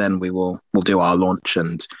 and then we'll do our launch,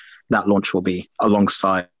 and that launch will be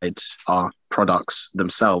alongside our products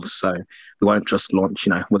themselves. So we won't just launch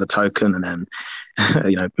with a token and then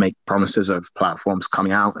make promises of platforms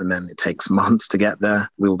coming out and then it takes months to get there.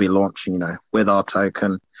 We will be launching with our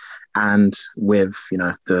token and with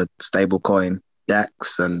the stablecoin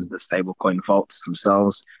DEX and the stablecoin vaults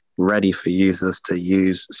themselves, ready for users to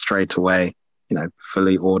use straight away,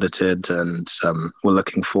 fully audited, and we're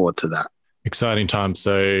looking forward to that. Exciting time.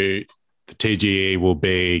 So the TGE will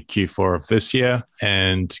be Q4 of this year,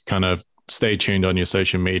 and kind of stay tuned on your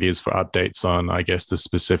social medias for updates on, I guess, the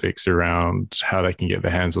specifics around how they can get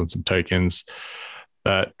their hands on some tokens.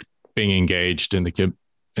 But being engaged in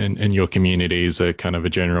in your community is a kind of a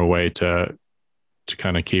general way to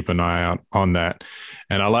kind of keep an eye out on that.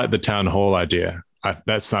 And I like the town hall idea.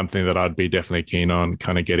 That's something that I'd be definitely keen on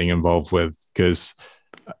kind of getting involved with, because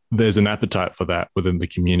there's an appetite for that within the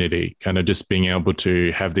community, kind of just being able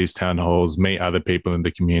to have these town halls, meet other people in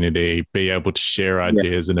the community, be able to share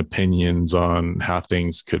ideas and opinions on how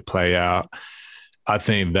things could play out. I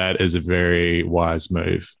think that is a very wise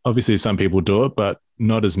move. Obviously, some people do it, but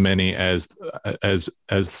not as many as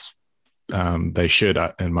they should,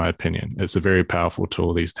 in my opinion. It's a very powerful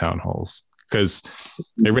tool, these town halls, because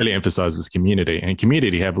it really emphasizes community, and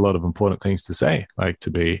community have a lot of important things to say, like to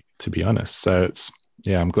be honest. So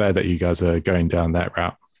I'm glad that you guys are going down that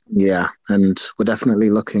route. Yeah, and we're definitely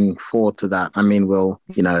looking forward to that. I mean,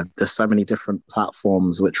 there's so many different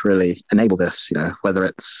platforms which really enable this, whether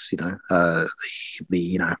it's,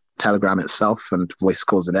 the Telegram itself and voice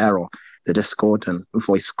calls in there, or the Discord and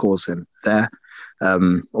voice calls in there,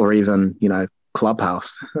 or even,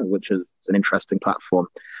 Clubhouse, which is an interesting platform,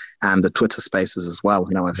 and the Twitter spaces as well.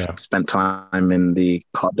 I've spent time in the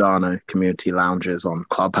Cardano community lounges on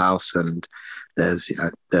Clubhouse, and there's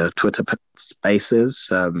the Twitter spaces,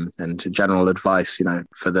 and general advice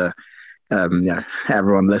for the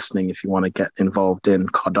everyone listening. If you want to get involved in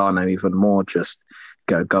Cardano even more, just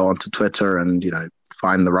go onto Twitter and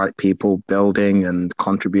find the right people building and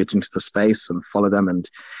contributing to the space, and follow them, and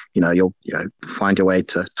you'll find your way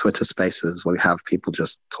to Twitter spaces where we have people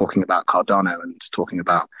just talking about Cardano and talking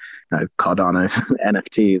about Cardano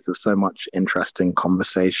NFTs. There's so much interesting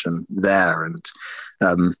conversation there, and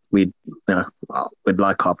we'd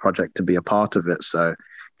like our project to be a part of it. So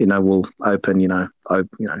we'll open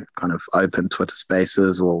kind of open Twitter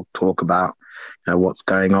spaces. We'll talk about what's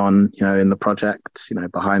going on in the project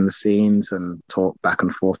behind the scenes, and talk back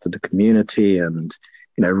and forth to the community, and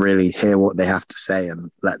really hear what they have to say,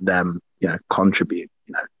 and let them contribute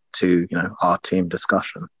to our team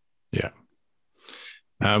discussion.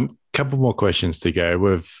 Couple more questions to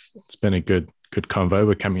go. It's been a good convo.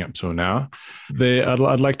 We're coming up to an hour.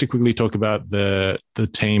 I'd like to quickly talk about the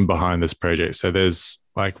team behind this project. So there's,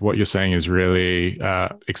 like, what you're saying is really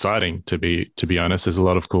exciting, to be honest. There's a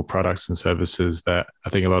lot of cool products and services that I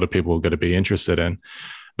think a lot of people are going to be interested in.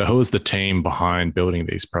 But who is the team behind building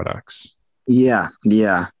these products? Yeah.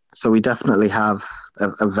 So we definitely have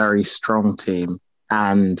a very strong team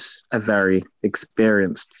and a very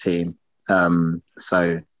experienced team.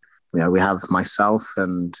 So we have myself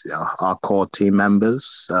and our core team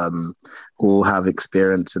members who all have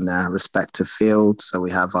experience in their respective fields. So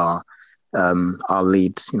we have our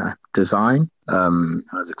lead, design,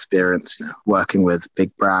 has experience, working with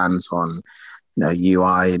big brands on,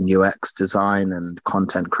 UI and UX design and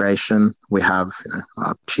content creation. We have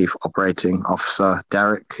our chief operating officer,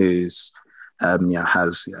 Derek, who's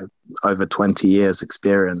has over 20 years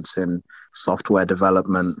experience in software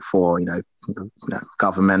development for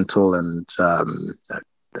governmental and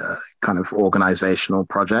kind of organizational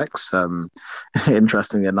projects.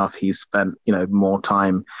 Interestingly enough, he's spent more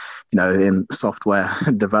time in software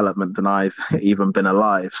development than I've even been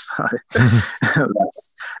alive. So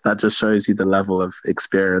that just shows you the level of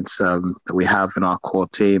experience that we have in our core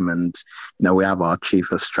team. And we have our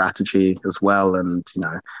chief of strategy as well, and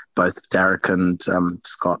both Derek and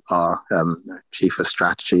Scott, our chief of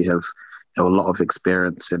strategy, have a lot of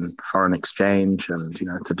experience in foreign exchange and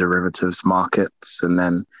the derivatives markets. And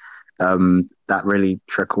then that really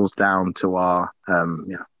trickles down to our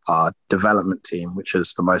development team, which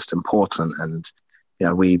is the most important. And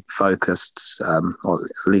we focused, or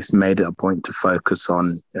at least made it a point to focus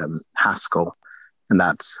on Haskell, and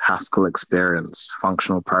that's Haskell experience,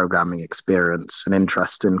 functional programming experience, an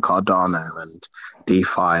interest in Cardano and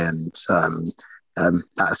DeFi, and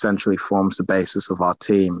that essentially forms the basis of our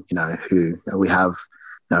team. Who we have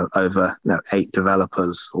over 8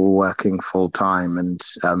 developers all working full time, and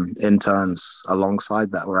interns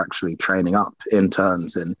alongside that. We're actually training up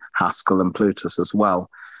interns in Haskell and Plutus as well,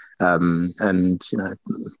 and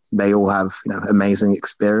they all have amazing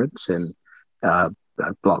experience in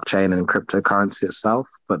blockchain and cryptocurrency itself,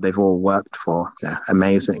 but they've all worked for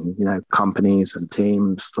amazing companies and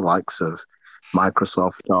teams, the likes of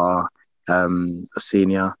Microsoft. Are a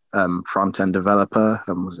senior front-end developer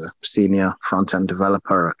and was a senior front-end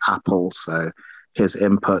developer at Apple. So his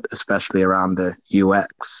input, especially around the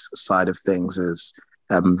UX side of things, is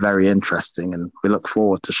very interesting. And we look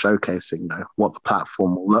forward to showcasing what the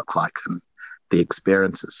platform will look like and the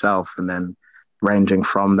experience itself. And then ranging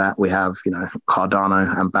from that, we have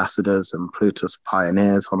Cardano ambassadors and Plutus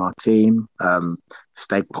pioneers on our team,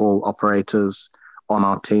 stake pool operators on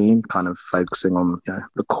our team, kind of focusing on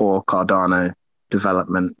the core Cardano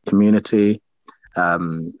development community.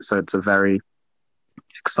 So it's a very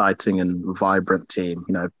exciting and vibrant team,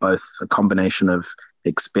 both a combination of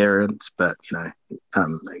experience, but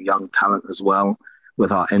young talent as well,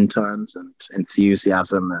 with our interns, and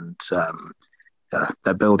enthusiasm, and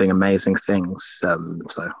they're building amazing things.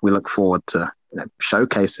 So we look forward to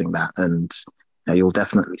showcasing that, and you'll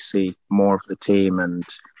definitely see more of the team and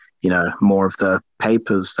more of the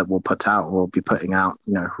papers that we'll put out. We'll be putting out,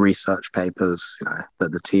 research papers,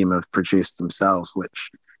 that the team have produced themselves,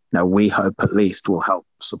 which, we hope at least will help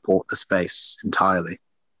support the space entirely.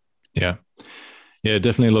 Yeah. Yeah, it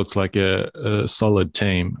definitely looks like a solid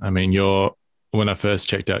team. I mean, when I first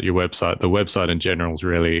checked out your website, the website in general is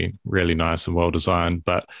really, really nice and well designed.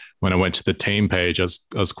 But when I went to the team page, I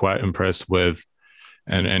was quite impressed with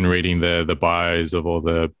and reading the bios of all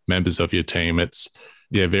the members of your team. It's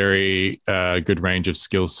very good range of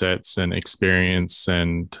skill sets and experience,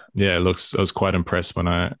 and I was quite impressed when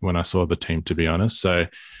I saw the team, to be honest. So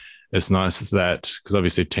it's nice that, because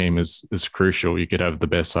obviously team is crucial. You could have the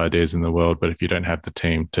best ideas in the world, but if you don't have the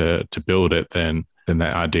team to build it, then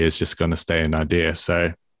that idea is just going to stay an idea.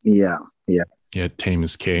 So yeah, team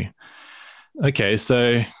is key. Okay,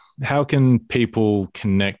 so how can people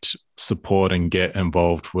connect, support, and get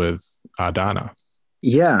involved with Ardana?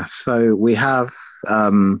 Yeah, so we have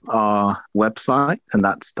our website, and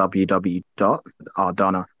that's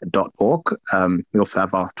www.ardana.org. We also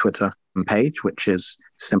have our Twitter page, which is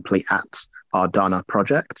simply @Ardana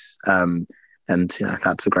Project. And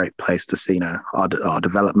that's a great place to see our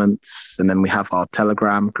developments. And then we have our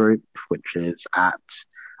Telegram group, which is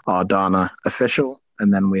 @Ardana Official.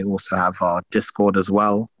 And then we also have our Discord as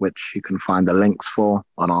well, which you can find the links for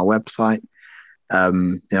on our website.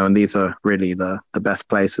 And these are really the best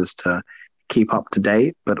places to keep up to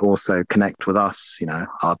date, but also connect with us.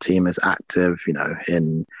 Our team is active,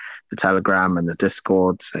 in the Telegram and the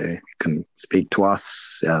Discord, so you can speak to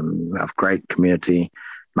us. We have great community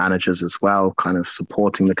managers as well, kind of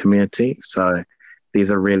supporting the community. So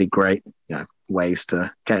these are really great ways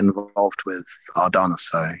to get involved with Ardana.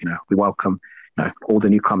 So, we welcome all the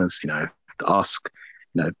newcomers, to ask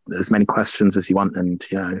as many questions as you want, and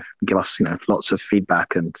give us lots of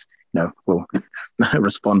feedback, and we'll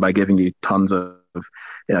respond by giving you tons of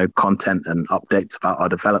content and updates about our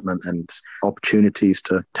development and opportunities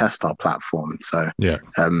to test our platform. So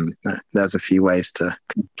there's a few ways to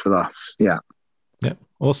connect with us. Yeah,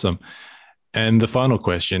 awesome. And the final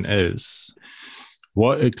question is,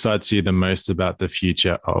 what excites you the most about the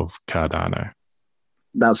future of Cardano?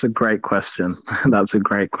 That's a great question. That's a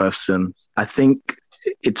great question. I think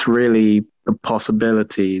it's really the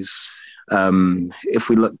possibilities. If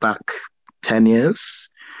we look back 10 years,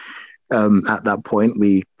 at that point,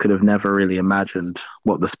 we could have never really imagined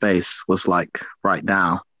what the space was like right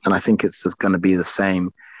now. And I think it's just going to be the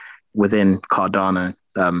same within Cardano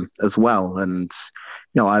as well. And,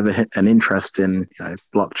 I have an interest in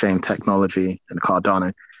blockchain technology and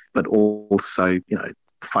Cardano, but also,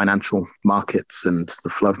 financial markets and the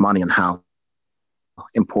flow of money and how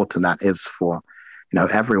important that is for,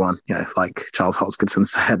 everyone, like Charles Hoskinson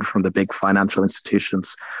said, from the big financial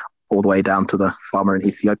institutions all the way down to the farmer in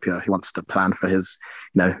Ethiopia who wants to plan for his,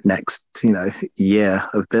 next, year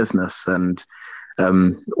of business. And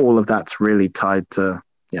all of that's really tied to,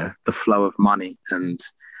 the flow of money. And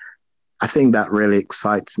I think that really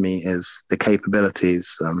excites me is the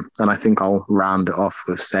capabilities. And I think I'll round it off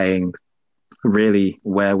with saying really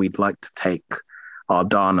where we'd like to take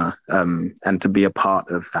Cardano and to be a part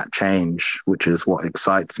of that change, which is what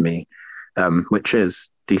excites me, which is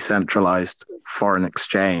decentralized foreign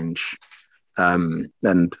exchange.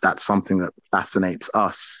 And that's something that fascinates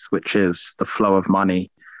us, which is the flow of money.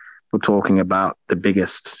 We're talking about the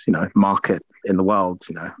biggest, market in the world.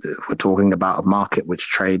 We're talking about a market which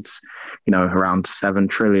trades, around $7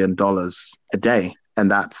 trillion a day.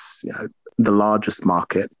 And that's, the largest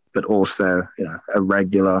market, but also, a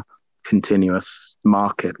regular continuous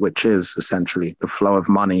market, which is essentially the flow of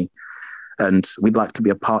money. And we'd like to be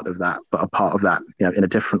a part of that, but a part of that, in a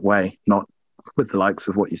different way, not with the likes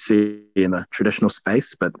of what you see in the traditional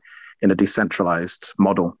space, but in a decentralized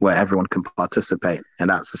model where everyone can participate. And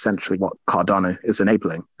that's essentially what Cardano is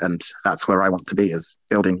enabling. And that's where I want to be, is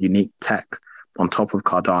building unique tech on top of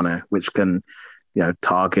Cardano, which can,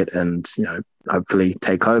 target and, hopefully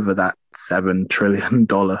take over that $7 trillion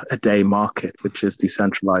a day market, which is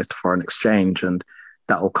decentralized foreign exchange. And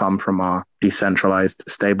that will come from our decentralized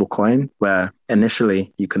stablecoin, where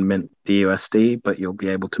initially you can mint DUSD, but you'll be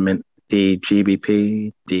able to mint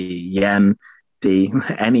DGBP, DYen,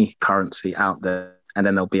 any currency out there. And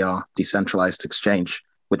then there'll be our decentralized exchange,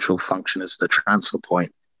 which will function as the transfer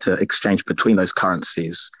point to exchange between those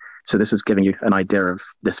currencies. So this is giving you an idea of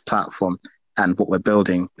this platform. And what we're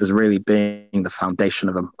building is really being the foundation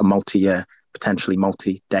of a multi-year, potentially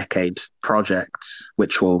multi-decade project,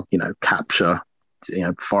 which will, capture,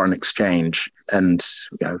 foreign exchange. And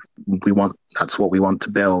that's what we want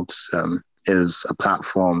to build, is a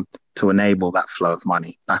platform to enable that flow of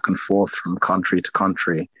money back and forth from country to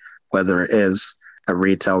country, whether it is a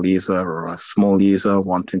retail user or a small user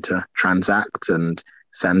wanting to transact and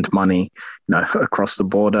send money, across the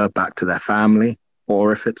border back to their family,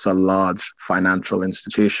 or if it's a large financial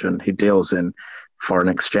institution who deals in foreign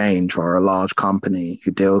exchange, or a large company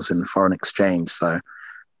who deals in foreign exchange. So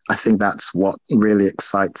I think that's what really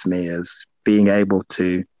excites me, is being able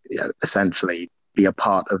to essentially be a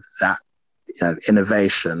part of that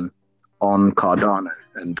innovation on Cardano,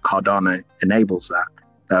 and Cardano enables that.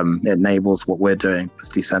 It enables what we're doing as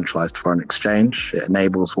decentralized foreign exchange. It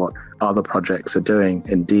enables what other projects are doing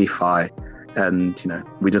in DeFi. And,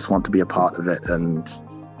 we just want to be a part of it and,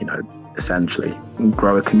 essentially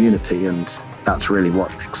grow a community. And that's really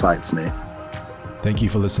what excites me. Thank you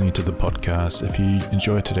for listening to the podcast. If you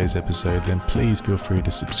enjoyed today's episode, then please feel free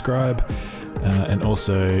to subscribe. And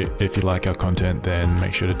also, if you like our content, then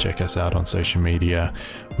make sure to check us out on social media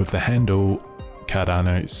with the handle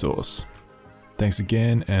Cardano Source. Thanks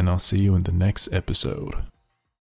again, and I'll see you in the next episode.